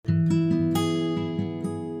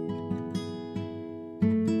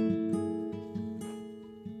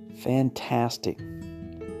fantastic,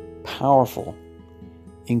 powerful,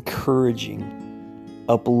 encouraging,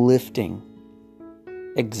 uplifting,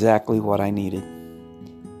 exactly what I needed.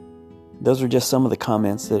 Those are just some of the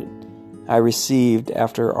comments that I received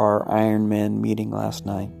after our Iron Men meeting last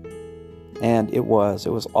night. And it was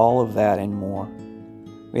all of that and more.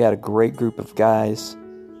 We had a great group of guys.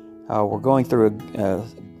 We're going through a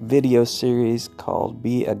video series called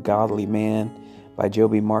Be a Godly Man by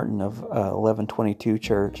Joby Martin of 1122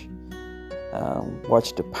 Church.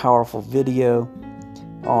 Watched a powerful video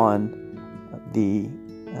on the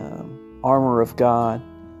armor of God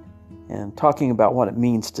and talking about what it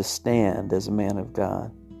means to stand as a man of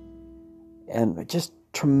God. And just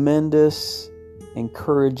tremendous,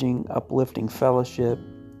 encouraging, uplifting fellowship.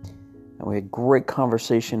 And we had great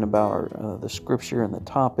conversation about the scripture and the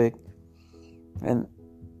topic. And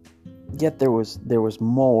yet there was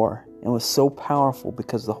more. And it was so powerful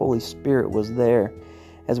because the Holy Spirit was there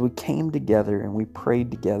as we came together and we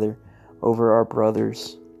prayed together over our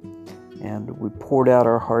brothers. And we poured out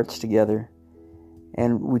our hearts together.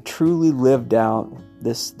 And we truly lived out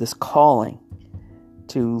this calling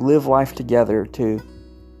to live life together, to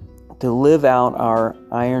live out our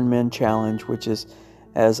Iron Men challenge, which is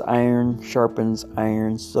as iron sharpens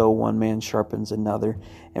iron, so one man sharpens another.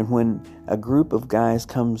 And when a group of guys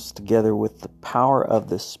comes together with the power of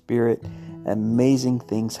the Spirit, amazing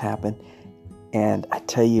things happen. And I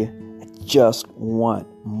tell you, I just want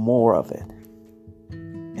more of it.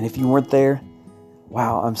 And if you weren't there,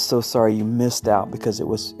 wow, I'm so sorry you missed out, because it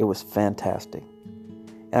was fantastic.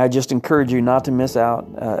 And I just encourage you not to miss out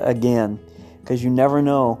again, because you never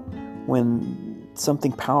know when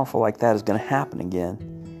something powerful like that is going to happen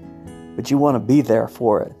again. But you want to be there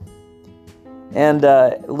for it. And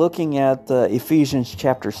looking at Ephesians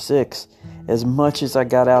chapter 6, as much as I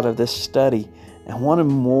got out of this study, I wanted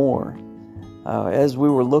more. As we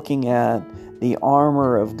were looking at the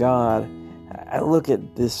armor of God, I look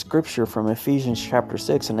at this scripture from Ephesians chapter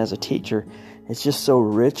 6, and as a teacher, it's just so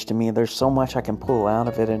rich to me. There's so much I can pull out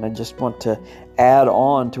of it, and I just want to add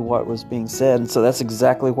on to what was being said. And so that's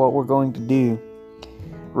exactly what we're going to do.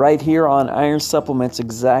 Right here on Iron Supplements,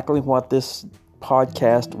 exactly what this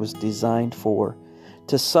podcast was designed for,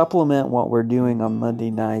 to supplement what we're doing on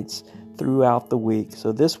Monday nights throughout the week.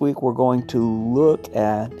 So this week we're going to look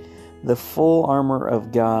at the full armor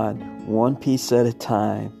of God, one piece at a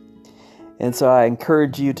time. And so I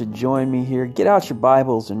encourage you to join me here. Get out your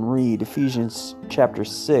Bibles and read Ephesians chapter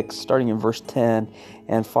 6, starting in verse 10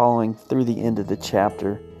 and following through the end of the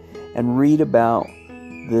chapter. And read about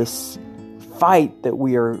this fight that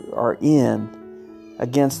we are in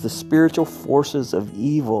against the spiritual forces of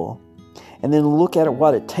evil. And then look at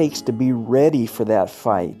what it takes to be ready for that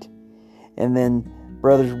fight. And then,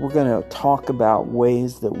 brothers, we're going to talk about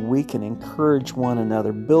ways that we can encourage one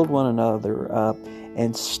another, build one another up,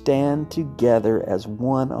 and stand together as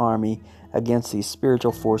one army against these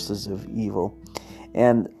spiritual forces of evil.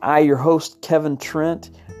 And I, your host, Kevin Trent,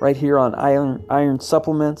 right here on Iron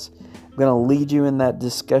Supplements, I'm going to lead you in that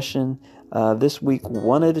discussion this week,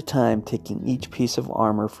 one at a time, taking each piece of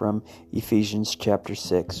armor from Ephesians chapter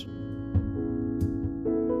 6.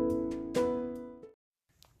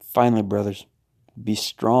 Finally, brothers, be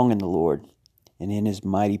strong in the Lord and in His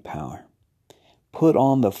mighty power. Put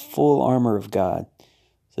on the full armor of God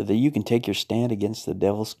so that you can take your stand against the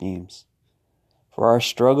devil's schemes. For our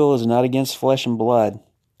struggle is not against flesh and blood,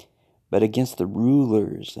 but against the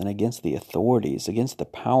rulers and against the authorities, against the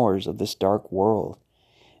powers of this dark world,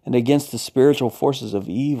 and against the spiritual forces of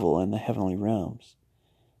evil in the heavenly realms.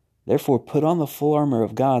 Therefore, put on the full armor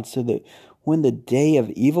of God so that when the day of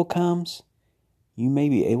evil comes, you may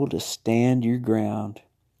be able to stand your ground.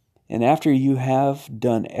 And after you have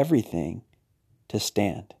done everything, to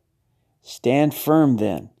stand. Stand firm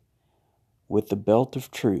then, with the belt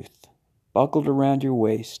of truth buckled around your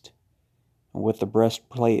waist, and with the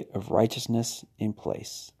breastplate of righteousness in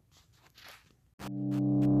place.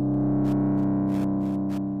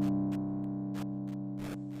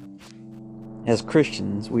 As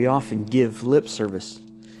Christians, we often give lip service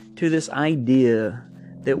to this idea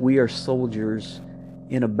that we are soldiers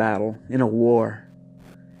in a battle, in a war.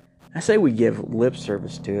 I say we give lip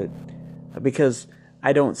service to it because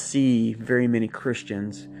I don't see very many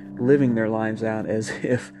Christians living their lives out as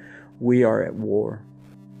if we are at war.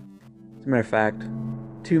 As a matter of fact,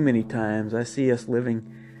 too many times I see us living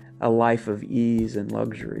a life of ease and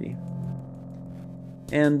luxury.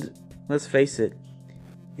 And let's face it,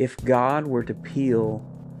 if God were to peel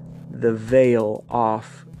the veil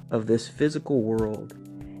off of this physical world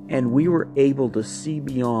and we were able to see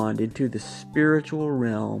beyond into the spiritual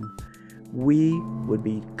realm, we would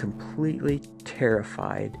be completely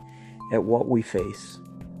terrified at what we face.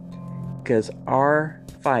 Because our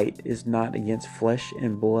fight is not against flesh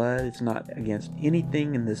and blood. It's not against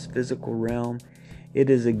anything in this physical realm. It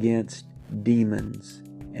is against demons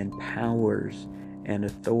and powers and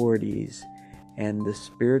authorities and the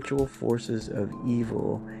spiritual forces of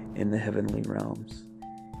evil in the heavenly realms.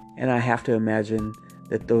 And I have to imagine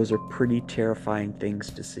that those are pretty terrifying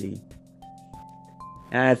things to see.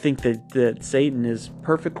 And I think that Satan is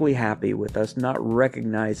perfectly happy with us not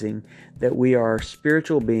recognizing that we are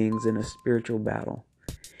spiritual beings in a spiritual battle.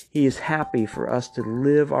 He is happy for us to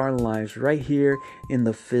live our lives right here in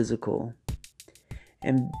the physical.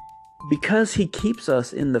 And because he keeps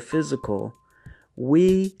us in the physical,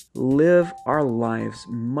 we live our lives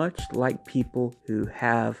much like people who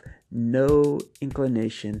have no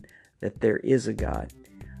inclination that there is a God.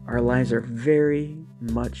 Our lives are very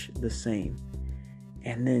much the same.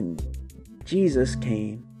 And then Jesus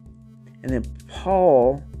came, and then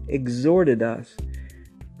Paul exhorted us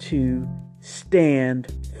to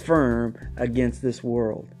stand firm against this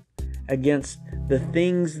world, against the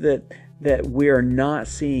things that we are not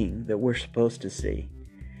seeing that we're supposed to see.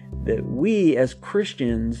 That we as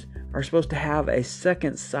Christians are supposed to have a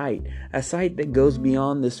second sight, a sight that goes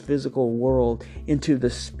beyond this physical world into the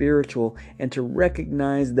spiritual, and to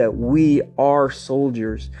recognize that we are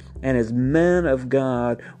soldiers. And as men of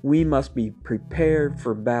God, we must be prepared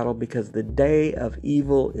for battle because the day of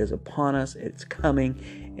evil is upon us. It's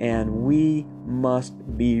coming, and we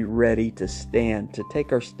must be ready to stand, to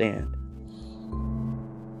take our stand.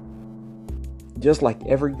 Just like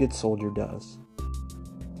every good soldier does.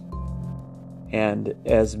 And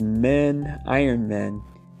as men, Iron Men,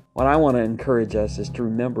 what I want to encourage us is to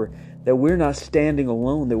remember that we're not standing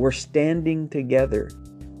alone, that we're standing together.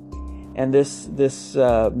 And this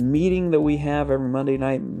meeting that we have every Monday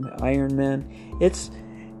night, Iron Men, it's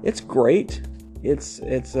great. It's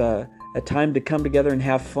a time to come together and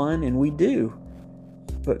have fun, and we do.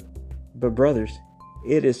 But brothers,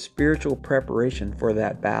 it is spiritual preparation for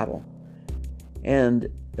that battle. And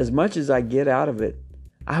as much as I get out of it,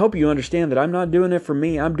 I hope you understand that I'm not doing it for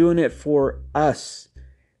me. I'm doing it for us,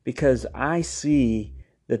 because I see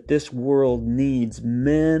that this world needs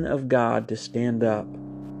men of God to stand up.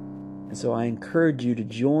 And so I encourage you to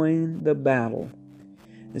join the battle.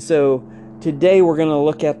 And so today we're going to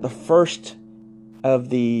look at the first of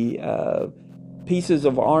the pieces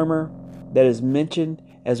of armor that is mentioned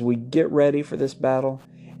as we get ready for this battle,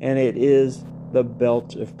 and it is the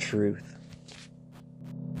belt of truth.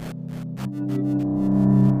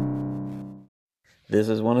 This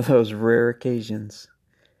is one of those rare occasions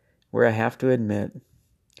where I have to admit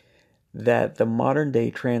that the modern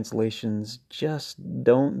day translations just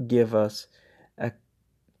don't give us a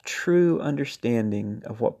true understanding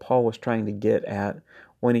of what Paul was trying to get at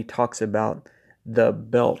when he talks about the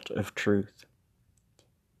belt of truth.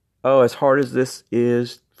 Oh, as hard as this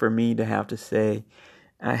is for me to have to say,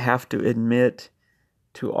 I have to admit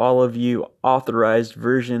to all of you authorized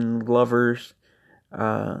version lovers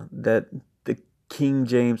that the King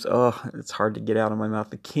James, it's hard to get out of my mouth.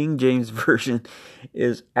 The King James Version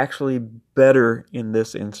is actually better in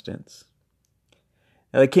this instance.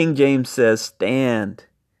 Now, the King James says, stand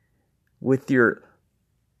with your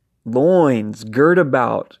loins girt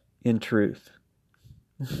about in truth.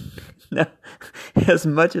 Now, as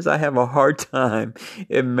much as I have a hard time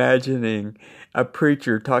imagining a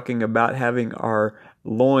preacher talking about having our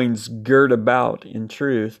loins girt about in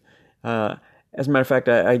truth, as a matter of fact,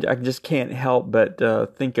 I just can't help but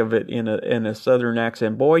think of it in a southern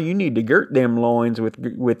accent. Boy, you need to girt them loins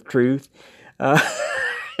with truth.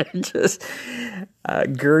 Just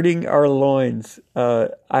girding our loins.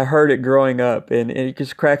 I heard it growing up, and it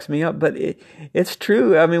just cracks me up. But it's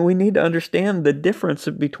true. I mean, we need to understand the difference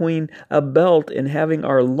between a belt and having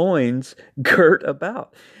our loins girt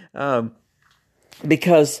about.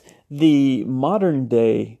 Because the modern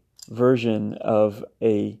day version of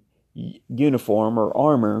a uniform or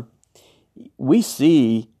armor, we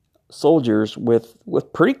see soldiers with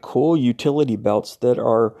pretty cool utility belts that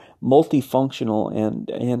are multifunctional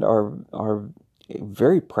and are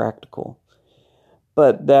very practical.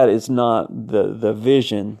 But that is not the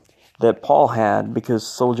vision that Paul had, because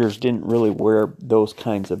soldiers didn't really wear those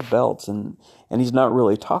kinds of belts, and he's not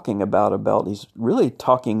really talking about a belt. He's really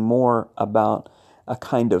talking more about a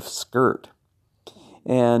kind of skirt.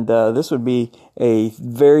 And this would be a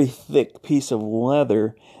very thick piece of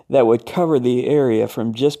leather that would cover the area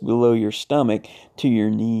from just below your stomach to your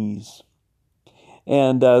knees.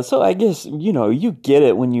 And so I guess, you get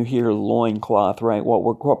it when you hear loincloth, right?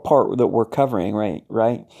 What part that we're covering,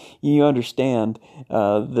 right? You understand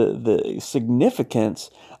the significance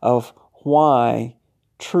of why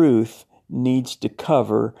truth needs to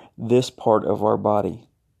cover this part of our body.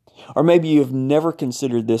 Or maybe you've never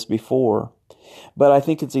considered this before, but I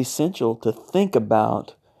think it's essential to think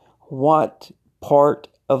about what part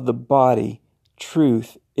of the body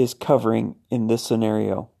truth is covering in this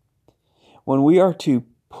scenario. When we are to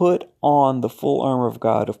put on the full armor of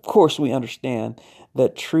God, of course we understand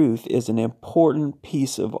that truth is an important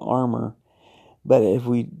piece of armor, but have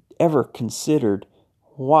we ever considered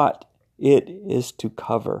what it is to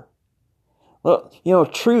cover? Well,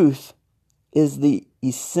 truth is the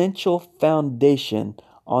essential foundation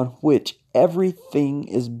on which everything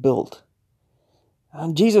is built.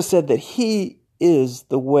 And Jesus said that He is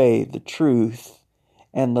the way, the truth,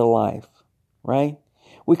 and the life, right?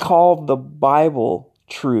 We call the Bible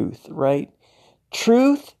truth, right?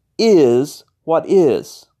 Truth is what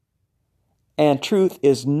is, and truth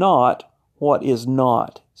is not what is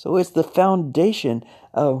not. So it's the foundation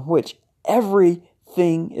of which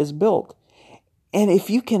everything is built. And if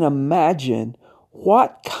you can imagine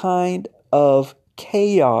what kind of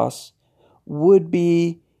chaos would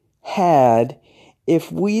be had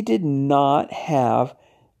if we did not have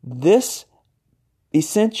this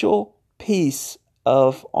essential piece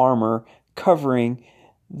of armor covering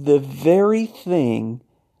the very thing,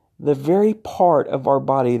 the very part of our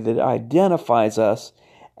body that identifies us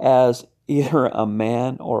as either a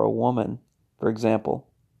man or a woman, for example.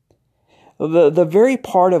 The very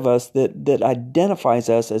part of us that identifies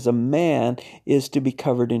us as a man is to be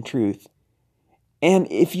covered in truth.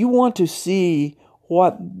 And if you want to see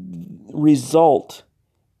what result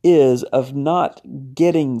is of not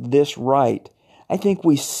getting this right, I think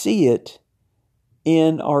we see it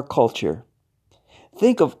in our culture.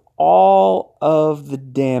 Think of all of the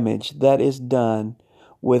damage that is done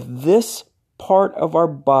with this part of our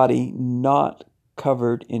body not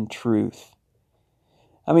covered in truth.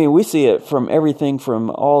 I mean, we see it from everything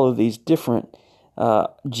from all of these different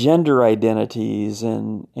gender identities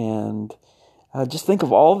and just think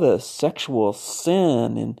of all the sexual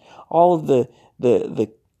sin and all of the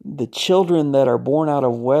children that are born out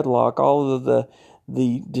of wedlock, all of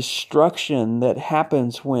the destruction that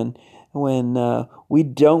happens when we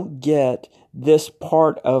don't get this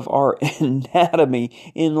part of our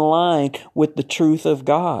anatomy in line with the truth of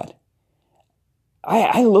God.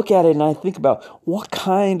 I look at it and I think about what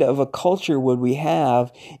kind of a culture would we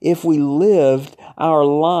have if we lived our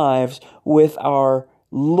lives with our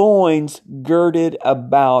loins girded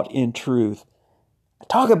about in truth.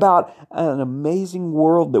 Talk about an amazing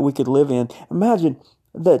world that we could live in. Imagine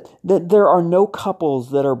that there are no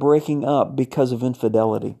couples that are breaking up because of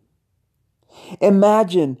infidelity.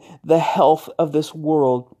 Imagine the health of this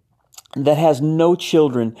world that has no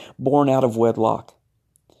children born out of wedlock.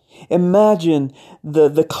 Imagine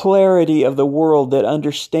the clarity of the world that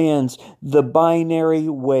understands the binary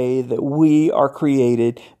way that we are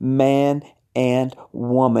created, man and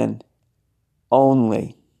woman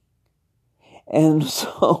only. And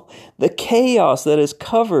so the chaos that is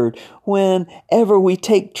covered whenever we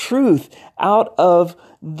take truth out of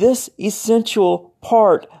this essential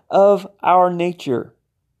part of our nature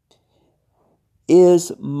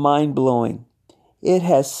is mind-blowing. It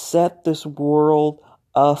has set this world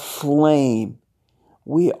aflame.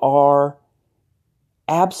 We are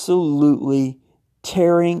absolutely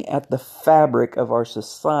tearing at the fabric of our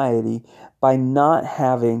society by not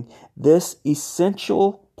having this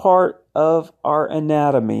essential part of our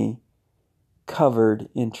anatomy covered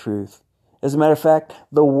in truth. As a matter of fact,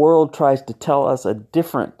 the world tries to tell us a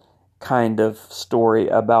different kind of story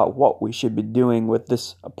about what we should be doing with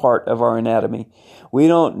this part of our anatomy. We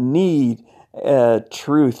don't need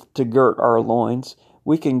truth to girt our loins.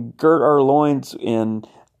 We can girt our loins in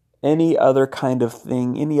any other kind of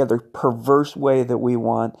thing, any other perverse way that we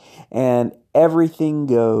want, and everything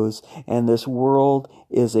goes, and this world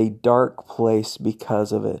is a dark place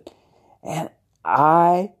because of it. And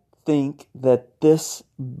I think that this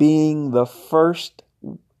being the first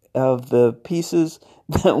of the pieces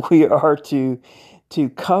that we are to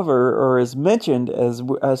cover, or is mentioned as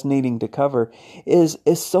us needing to cover, is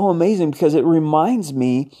so amazing, because it reminds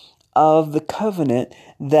me of the covenant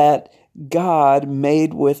that God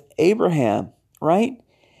made with Abraham, right?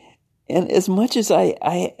 And as much as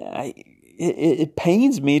it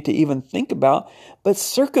pains me to even think about, but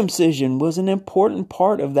circumcision was an important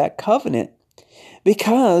part of that covenant,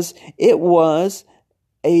 because it was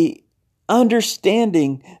a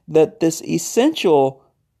understanding that this essential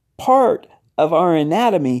part of our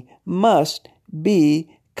anatomy must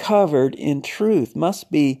be covered in truth,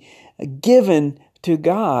 must be given to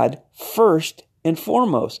God first and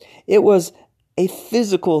foremost. It was a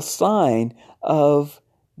physical sign of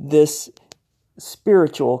this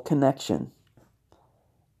spiritual connection.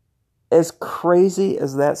 As crazy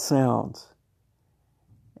as that sounds,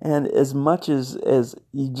 and as much as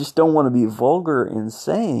you just don't want to be vulgar in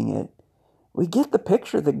saying it, we get the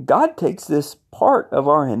picture that God takes this part of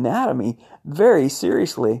our anatomy very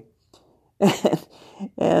seriously.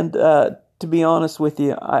 And to be honest with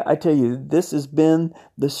you, I tell you, this has been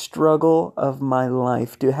the struggle of my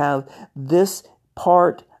life, to have this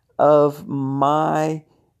part of my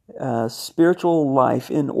spiritual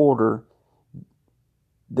life in order.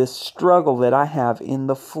 This struggle that I have in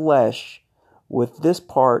the flesh with this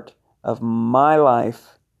part of my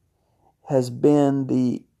life has been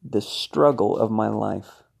the struggle of my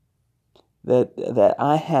life. That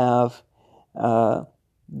I have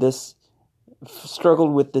this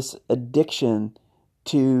struggled with this addiction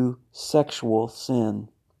to sexual sin.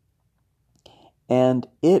 And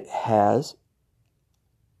it has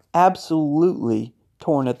absolutely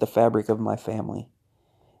torn at the fabric of my family.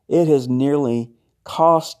 It has nearly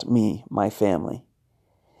cost me my family.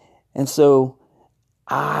 And so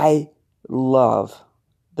I love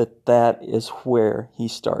that is where he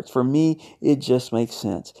starts. For me, it just makes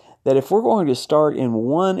sense that if we're going to start in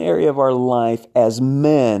one area of our life as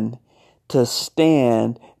men to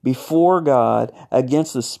stand before God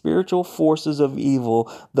against the spiritual forces of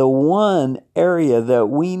evil, the one area that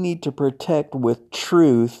we need to protect with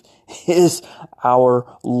truth is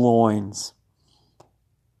our loins.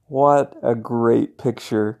 What a great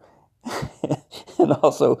picture. And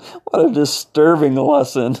also, what a disturbing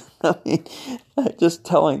lesson. I mean,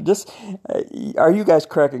 are you guys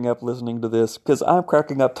cracking up listening to this? Because I'm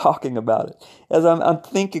cracking up talking about it. As I'm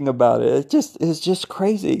thinking about it, it's just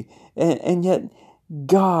crazy. And yet,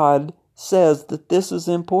 God says that this is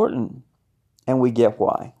important. And we get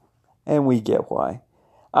why.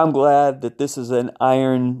 I'm glad that this is an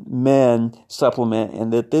Iron Men supplement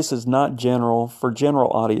and that this is not for general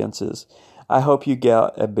audiences. I hope you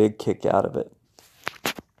get a big kick out of it.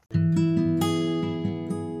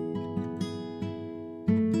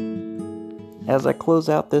 As I close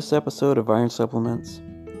out this episode of Iron Supplements,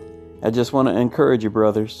 I just want to encourage you,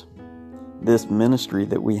 brothers. This ministry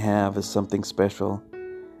that we have is something special.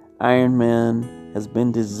 Iron Men has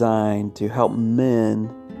been designed to help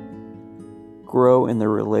men grow in their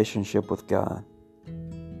relationship with God.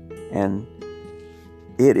 And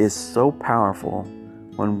it is so powerful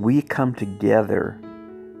when we come together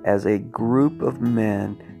as a group of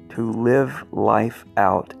men to live life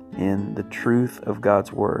out in the truth of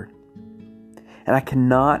God's Word. And I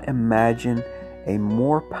cannot imagine a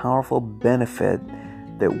more powerful benefit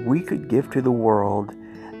that we could give to the world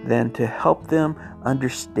than to help them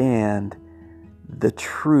understand the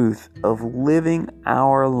truth of living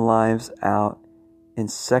our lives out in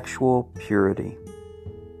sexual purity.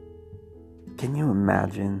 Can you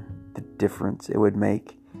imagine the difference it would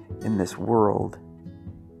make in this world?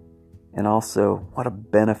 And also, what a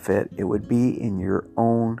benefit it would be in your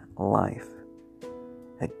own life.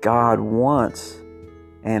 That God wants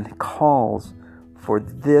and calls for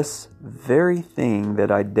this very thing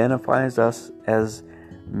that identifies us as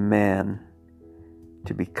men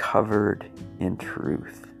to be covered in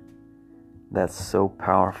truth. That's so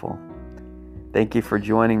powerful. Thank you for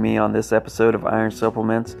joining me on this episode of Iron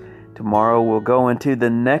Supplements. Tomorrow we'll go into the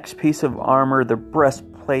next piece of armor, the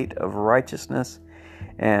breastplate of righteousness,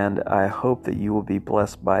 and I hope that you will be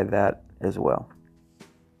blessed by that as well.